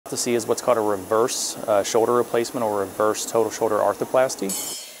to see is what's called a reverse shoulder replacement or reverse total shoulder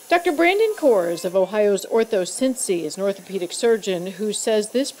arthroplasty. Dr. Brandon Kors of Ohio's Cincy is an orthopedic surgeon who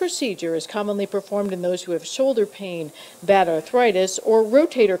says this procedure is commonly performed in those who have shoulder pain, bad arthritis, or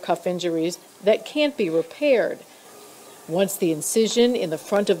rotator cuff injuries that can't be repaired. Once the incision in the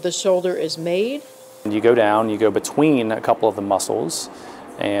front of the shoulder is made, you go down, you go between a couple of the muscles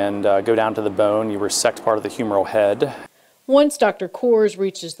and go down to the bone, you resect part of the humeral head. Once Dr. Kors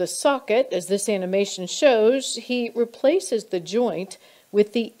reaches the socket, as this animation shows, he replaces the joint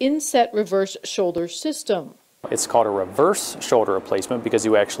with the inset reverse shoulder system. It's called a reverse shoulder replacement because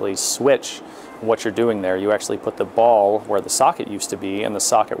you actually switch what you're doing there. You actually put the ball where the socket used to be and the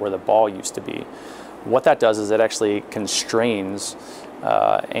socket where the ball used to be. What that does is it actually constrains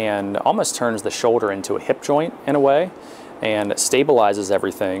and almost turns the shoulder into a hip joint in a way, and stabilizes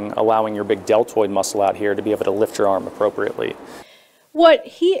everything, allowing your big deltoid muscle out here to be able to lift your arm appropriately. What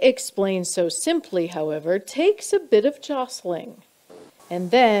he explains so simply, however, takes a bit of jostling. And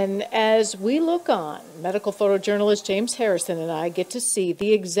then, as we look on, medical photojournalist James Harrison and I get to see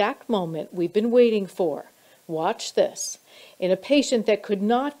the exact moment we've been waiting for. Watch this. In a patient that could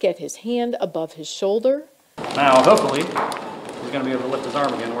not get his hand above his shoulder. Now, hopefully, he's going to be able to lift his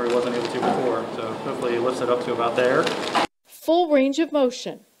arm again where he wasn't able to before. So hopefully he lifts it up to about there. Full range of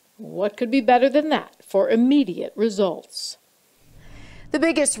motion. What could be better than that for immediate results? The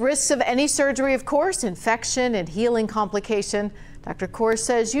biggest risks of any surgery, of course, infection and healing complication. Dr. Kors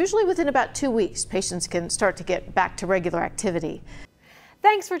says usually within about 2 weeks, patients can start to get back to regular activity.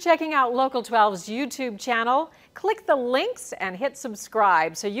 Thanks for checking out Local 12's YouTube channel. Click the links and hit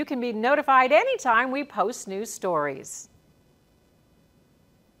subscribe so you can be notified anytime we post new stories.